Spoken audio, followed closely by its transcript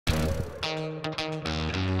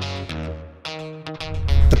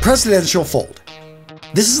The presidential fold.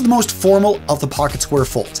 This is the most formal of the pocket square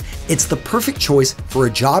folds. It's the perfect choice for a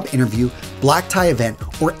job interview, black tie event,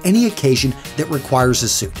 or any occasion that requires a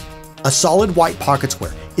suit. A solid white pocket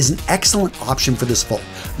square is an excellent option for this fold,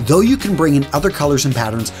 though you can bring in other colors and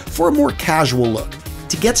patterns for a more casual look.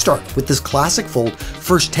 To get started with this classic fold,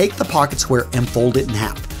 first take the pocket square and fold it in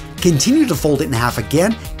half. Continue to fold it in half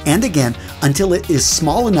again and again until it is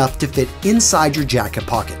small enough to fit inside your jacket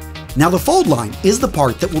pocket. Now the fold line is the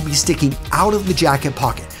part that will be sticking out of the jacket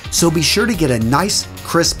pocket, so be sure to get a nice,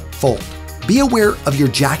 crisp fold. Be aware of your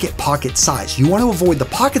jacket pocket size. You want to avoid the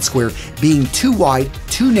pocket square being too wide,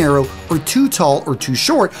 too narrow, or too tall or too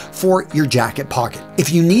short for your jacket pocket.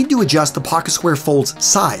 If you need to adjust the pocket square fold's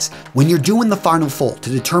size when you're doing the final fold to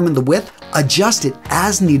determine the width, adjust it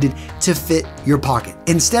as needed to fit your pocket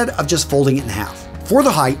instead of just folding it in half. For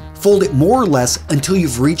the height, fold it more or less until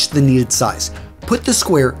you've reached the needed size. Put the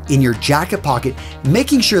square in your jacket pocket,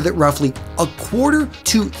 making sure that roughly 1/4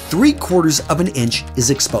 to 3/4 of an inch is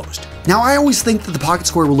exposed. Now, I always think that the pocket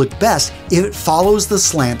square will look best if it follows the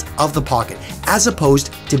slant of the pocket, as opposed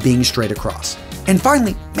to being straight across. And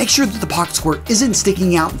finally, make sure that the pocket square isn't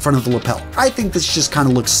sticking out in front of the lapel. I think this just kind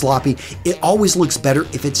of looks sloppy. It always looks better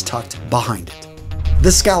if it's tucked behind it.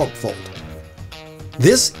 The scallop fold.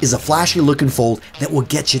 This is a flashy looking fold that will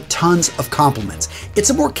get you tons of compliments. It's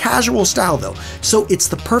a more casual style though, so it's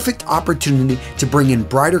the perfect opportunity to bring in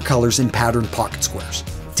brighter colors and patterned pocket squares.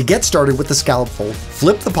 To get started with the scallop fold,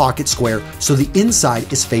 flip the pocket square so the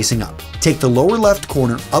inside is facing up. Take the lower left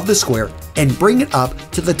corner of the square and bring it up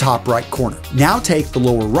to the top right corner. Now take the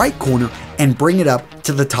lower right corner and bring it up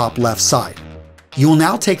to the top left side. You will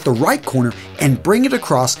now take the right corner and bring it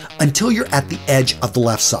across until you're at the edge of the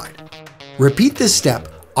left side. Repeat this step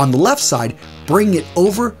on the left side, bring it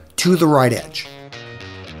over to the right edge.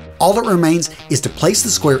 All that remains is to place the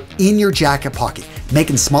square in your jacket pocket,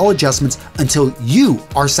 making small adjustments until you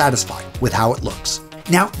are satisfied with how it looks.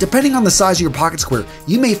 Now, depending on the size of your pocket square,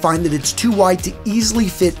 you may find that it's too wide to easily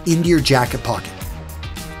fit into your jacket pocket.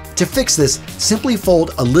 To fix this, simply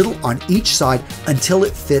fold a little on each side until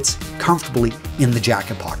it fits comfortably in the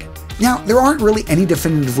jacket pocket. Now, there aren't really any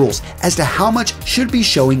definitive rules as to how much should be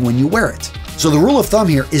showing when you wear it. So the rule of thumb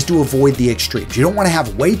here is to avoid the extremes. You don't want to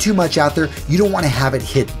have way too much out there. You don't want to have it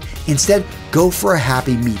hidden. Instead, go for a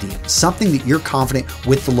happy medium, something that you're confident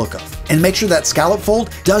with the look of. And make sure that scallop fold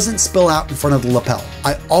doesn't spill out in front of the lapel.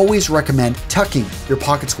 I always recommend tucking your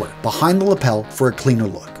pocket square behind the lapel for a cleaner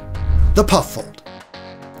look. The puff fold.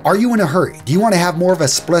 Are you in a hurry? Do you want to have more of a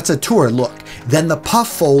sprezzatura look? Then the puff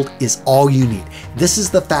fold is all you need. This is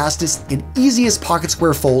the fastest and easiest pocket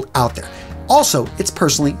square fold out there. Also, it's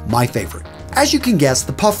personally my favorite. As you can guess,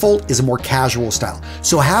 the puff fold is a more casual style,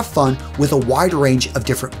 so have fun with a wide range of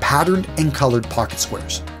different patterned and colored pocket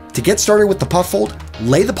squares. To get started with the puff fold,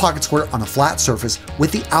 lay the pocket square on a flat surface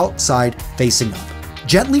with the outside facing up.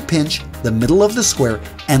 Gently pinch the middle of the square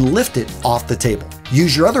and lift it off the table.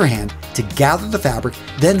 Use your other hand to gather the fabric,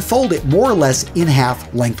 then fold it more or less in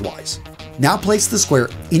half lengthwise. Now place the square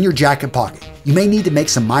in your jacket pocket. You may need to make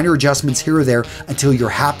some minor adjustments here or there until you're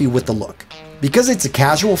happy with the look. Because it's a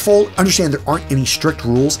casual fold, understand there aren't any strict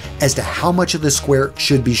rules as to how much of the square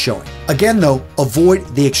should be showing. Again though, avoid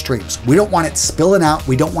the extremes. We don't want it spilling out,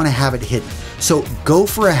 we don't want to have it hidden. So go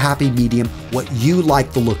for a happy medium, what you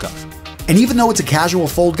like the look of. And even though it's a casual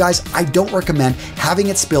fold, guys, I don't recommend having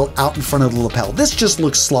it spill out in front of the lapel. This just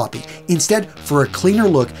looks sloppy. Instead, for a cleaner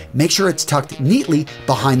look, make sure it's tucked neatly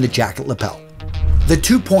behind the jacket lapel. The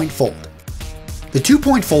 2-point fold. The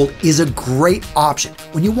 2-point fold is a great option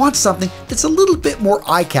when you want something that's a little bit more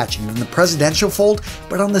eye-catching than the presidential fold,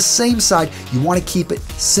 but on the same side, you want to keep it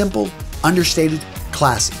simple, understated,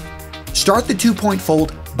 classy. Start the 2-point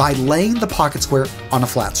fold by laying the pocket square on a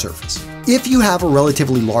flat surface. If you have a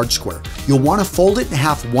relatively large square, you'll want to fold it in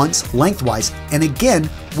half once lengthwise and again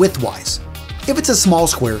widthwise. If it's a small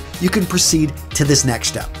square, you can proceed to this next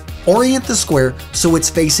step. Orient the square so it's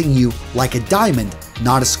facing you like a diamond,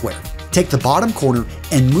 not a square. Take the bottom corner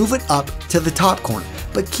and move it up to the top corner,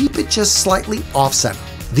 but keep it just slightly off center.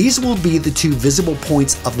 These will be the two visible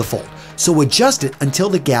points of the fold, so adjust it until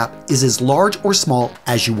the gap is as large or small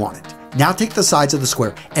as you want it. Now take the sides of the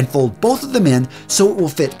square and fold both of them in so it will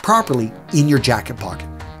fit properly in your jacket pocket.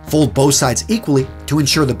 Fold both sides equally to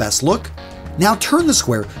ensure the best look. Now turn the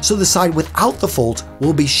square so the side without the folds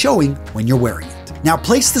will be showing when you're wearing it. Now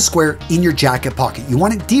place the square in your jacket pocket. You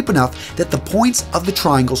want it deep enough that the points of the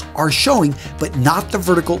triangles are showing, but not the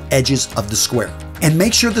vertical edges of the square. And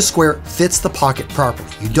make sure the square fits the pocket properly.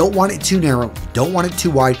 You don't want it too narrow, you don't want it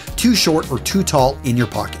too wide, too short, or too tall in your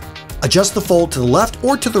pocket. Adjust the fold to the left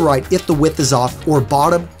or to the right if the width is off, or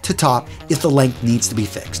bottom to top if the length needs to be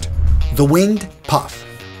fixed. The winged puff.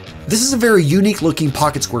 This is a very unique looking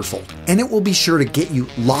pocket square fold, and it will be sure to get you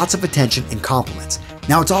lots of attention and compliments.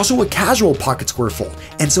 Now, it's also a casual pocket square fold,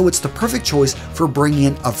 and so it's the perfect choice for bringing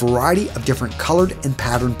in a variety of different colored and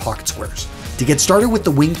patterned pocket squares. To get started with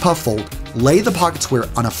the wing puff fold, lay the pocket square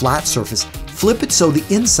on a flat surface, flip it so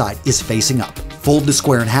the inside is facing up. Fold the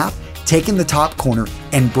square in half, taking the top corner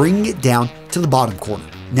and bringing it down to the bottom corner.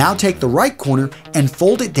 Now take the right corner and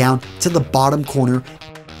fold it down to the bottom corner,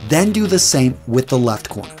 then do the same with the left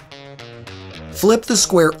corner. Flip the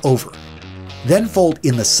square over, then fold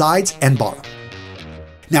in the sides and bottom.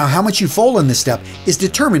 Now, how much you fold in this step is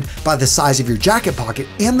determined by the size of your jacket pocket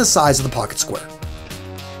and the size of the pocket square.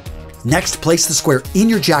 Next, place the square in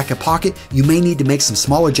your jacket pocket. You may need to make some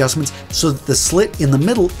small adjustments so that the slit in the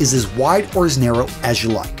middle is as wide or as narrow as you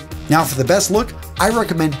like. Now, for the best look, I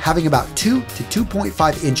recommend having about 2 to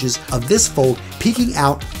 2.5 inches of this fold peeking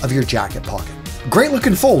out of your jacket pocket. Great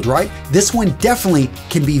looking fold, right? This one definitely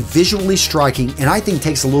can be visually striking, and I think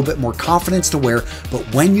takes a little bit more confidence to wear, but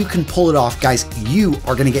when you can pull it off, guys, you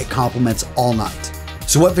are gonna get compliments all night.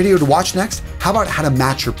 So what video to watch next? How about how to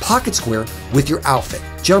match your pocket square with your outfit?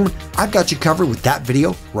 Gentlemen, I've got you covered with that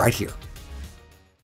video right here.